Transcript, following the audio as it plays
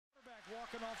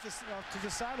walking off to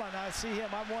the sideline. I see him.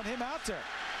 I want him out there.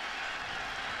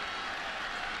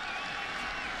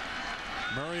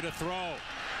 Murray to throw.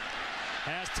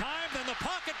 Has time, then the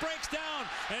pocket breaks down,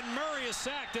 and Murray is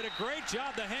sacked. Did a great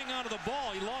job to hang on to the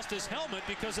ball. He lost his helmet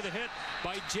because of the hit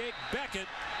by Jake Bequette,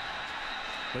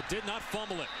 but did not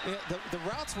fumble it. Yeah, the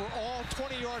routes were all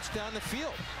 20 yards down the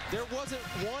field. There wasn't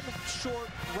one short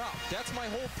route. That's my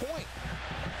whole point.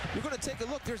 You're going to take a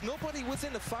look. There's nobody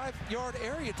within the 5-yard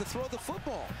area to throw the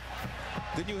football.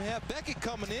 Then you have Bequette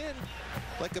coming in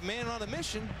like a man on a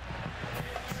mission.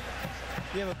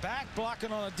 You have a back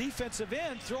blocking on a defensive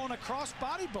end, throwing a cross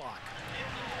body block.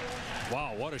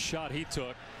 Wow, what a shot he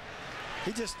took.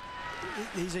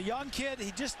 He's a young kid.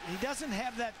 He doesn't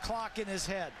have that clock in his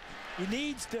head. He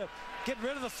needs to get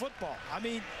rid of the football. I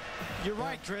mean, you're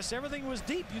right, Chris. Everything was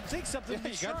deep. You'd think something would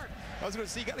be short. I was going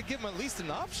to say, you got to give him at least an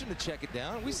option to check it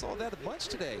down. We saw that a bunch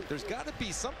today. There's got to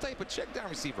be some type of check down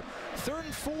receiver. 3rd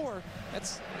and 4.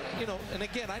 That's, you know, and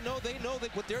again, I know they know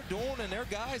that what they're doing and their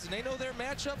guys, and they know their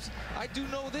matchups. I do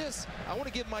know this. I want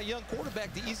to give my young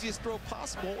quarterback the easiest throw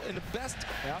possible and the best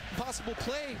possible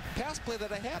pass play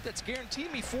that I have that's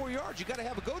guaranteed me 4 yards. You got to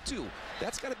have a go-to.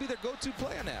 That's got to be their go-to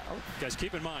play on that. Guys,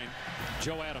 keep in mind,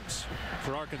 Joe Adams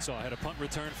for Arkansas had a punt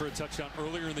return for a touchdown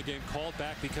earlier in the game, called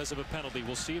back because of a penalty.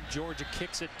 We'll see if Georgia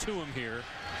kicks it to him here.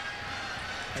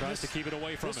 Tries to keep it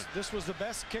away from him. This was the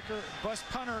best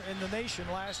punter in the nation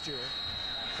last year,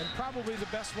 and probably the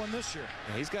best one this year.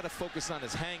 Yeah, he's got to focus on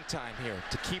his hang time here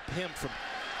to keep him from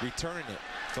returning it.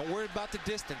 Don't worry about the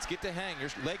distance. Get the hang. Your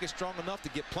leg is strong enough to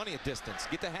get plenty of distance.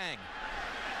 Get the hang.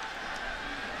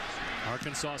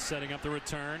 Arkansas setting up the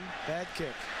return. Bad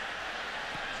kick.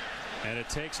 And it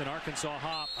takes an Arkansas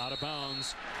hop out of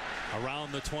bounds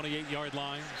around the 28-yard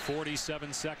line.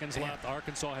 47 seconds left.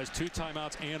 Arkansas has 2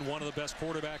 timeouts and one of the best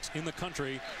quarterbacks in the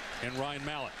country in Ryan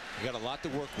Mallett. You got a lot to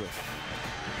work with.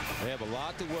 They have a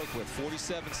lot to work with.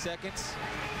 47 seconds.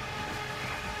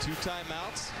 2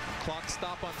 timeouts. Clock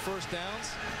stop on 1st downs.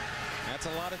 That's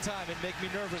a lot of time. It'd make me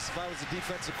nervous if I was the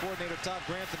defensive coordinator, Todd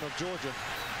Grantham of Georgia.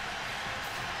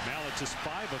 Mallett just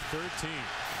 5 of 13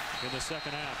 in the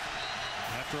second half,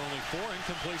 after only 4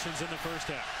 incompletions in the first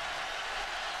half.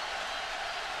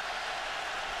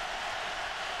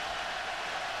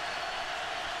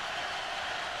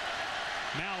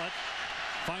 Mallett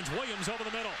finds Williams over the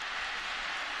middle.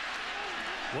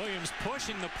 Williams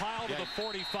pushing the pile to the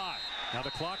 45. Now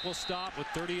the clock will stop with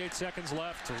 38 seconds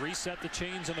left to reset the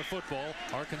chains in the football.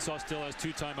 Arkansas still has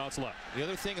 2 timeouts left. The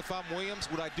other thing, if I'm Williams,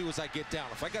 what I do is I get down.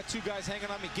 If I got 2 guys hanging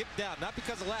on me, get down. Not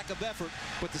because of lack of effort,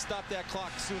 but to stop that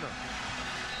clock sooner.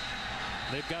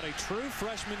 They've got a true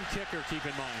freshman kicker, keep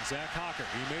in mind, Zach Hocker.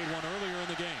 He made one earlier in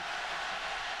the game.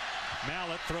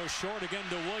 Mallett throws short again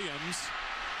to Williams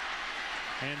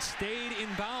and stayed in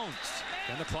bounds.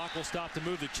 Then the clock will stop to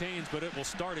move the chains, but it will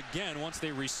start again once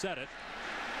they reset it.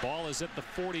 Ball is at the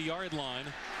 40-yard line.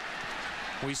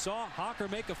 We saw Hocker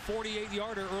make a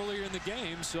 48-yarder earlier in the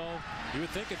game, so you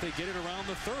would think if they get it around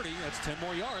the 30, that's 10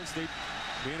 more yards, they'd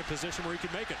be in a position where he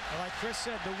could make it. Like Chris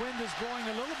said, the wind is blowing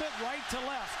a little bit right to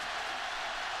left.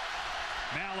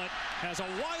 Mallett has a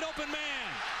wide open man.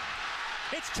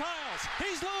 It's Childs.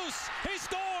 He's loose. He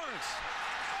scores.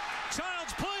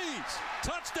 Childs, please.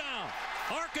 Touchdown.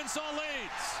 Arkansas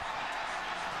leads.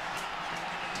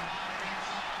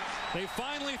 They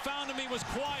finally found him. He was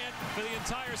quiet for the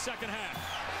entire second half.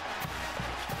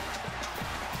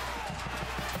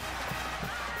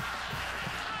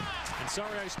 And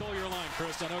sorry I stole your line,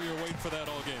 Chris. I know you're waiting for that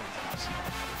all game.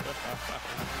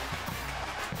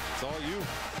 It's all you.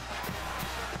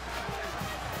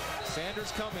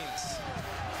 Sanders Cummings.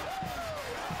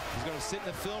 He's going to sit in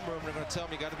the film room. They're going to tell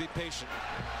him you got to be patient.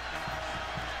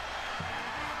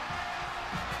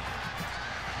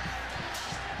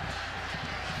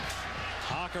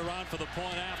 Hocker on for the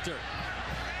point after.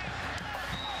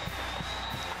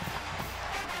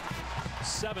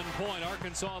 7-point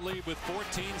Arkansas lead with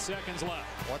 14 seconds left.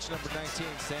 Watch number 19,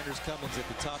 Sanders Cummings, at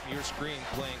the top of your screen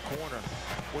playing corner.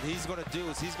 What he's going to do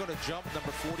is he's going to jump number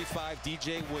 45,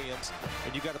 DJ Williams,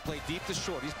 and you got to play deep to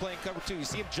short. He's playing cover 2. You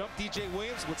see him jump DJ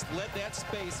Williams, which led that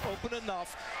space open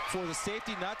enough for the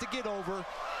safety not to get over,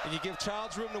 and you give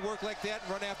Childs room to work like that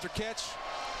and run after catch.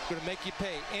 Going to make you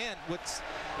pay.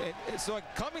 So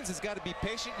Cummings has got to be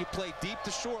patient. You play deep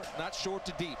to short, not short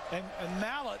to deep. And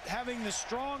Mallett, having the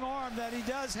strong arm that he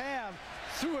does have,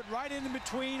 threw it right in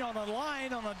between on a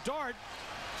line, on a dart.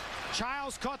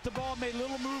 Childs caught the ball, made a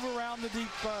little move around the deep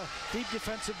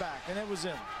defensive back, and it was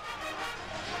in.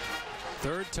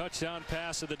 Third touchdown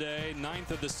pass of the day, 9th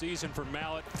of the season for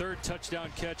Mallett. Third touchdown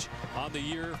catch on the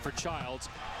year for Childs.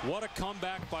 What a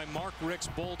comeback by Mark Richt's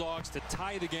Bulldogs to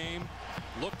tie the game.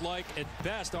 Looked like at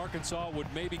best Arkansas would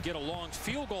maybe get a long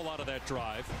field goal out of that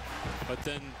drive, but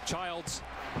then Childs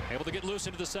able to get loose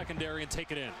into the secondary and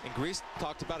take it in. And Grease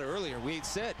talked about it earlier. We had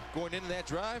said going into that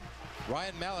drive,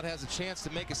 Ryan Mallett has a chance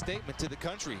to make a statement to the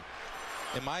country.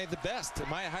 Am I the best?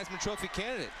 Am I a Heisman Trophy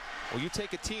candidate? Well, you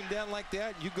take a team down like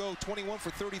that, you go 21 for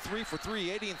 33 for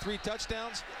 380 and 3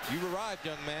 touchdowns, you've arrived,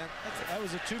 young man. That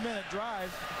was a 2-minute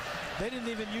drive. They didn't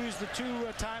even use the 2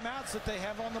 timeouts that they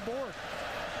have on the board.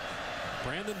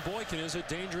 Brandon Boykin is a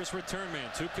dangerous return man.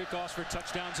 2 kickoffs for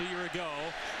touchdowns a year ago.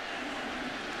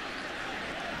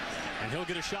 And he'll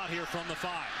get a shot here from the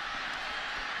 5.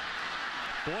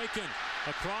 Boykin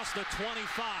across the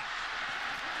 25.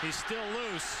 He's still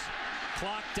loose.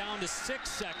 Clock down to 6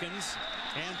 seconds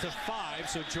and to 5,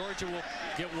 so Georgia will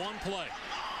get 1 play.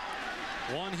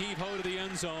 1 heave-ho to the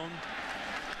end zone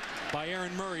by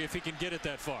Aaron Murray if he can get it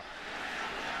that far.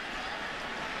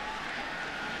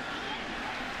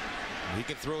 He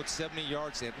can throw it 70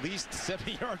 yards, at least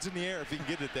 70 yards in the air if he can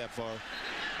get it that far.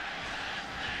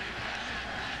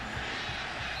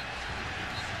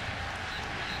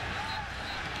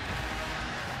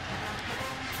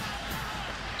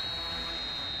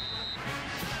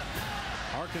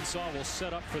 Arkansas will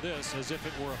set up for this as if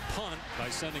it were a punt by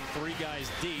sending 3 guys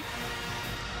deep.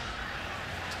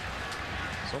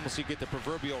 It's almost you get the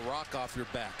proverbial rock off your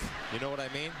back. You know what I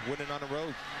mean? Winning on the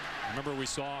road. Remember we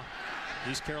saw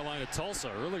East Carolina Tulsa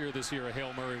earlier this year, a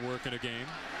Hail Mary work in a game.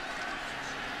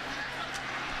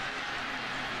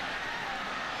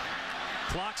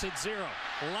 Clock's at 0.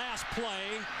 Last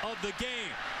play of the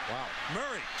game. Wow.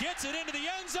 Murray gets it into the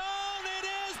end zone. It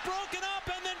is broken up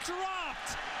and then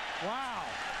dropped. Wow.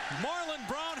 Marlon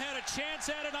Brown had a chance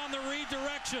at it on the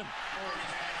redirection.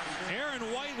 Aaron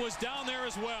White was down there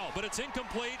as well, but it's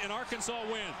incomplete and Arkansas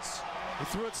wins. He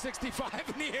threw it 65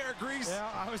 in the air, Grease. Yeah,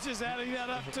 I was just adding that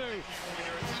up too.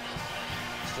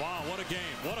 Wow, what a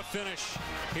game. What a finish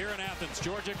here in Athens.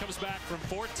 Georgia comes back from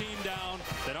 14 down.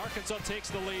 Then Arkansas takes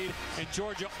the lead, and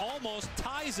Georgia almost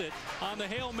ties it on the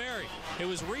Hail Mary. It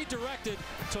was redirected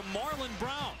to Marlon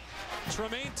Brown.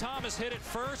 Tremaine Thomas hit it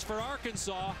first for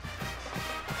Arkansas,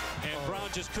 and Brown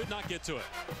just could not get to it.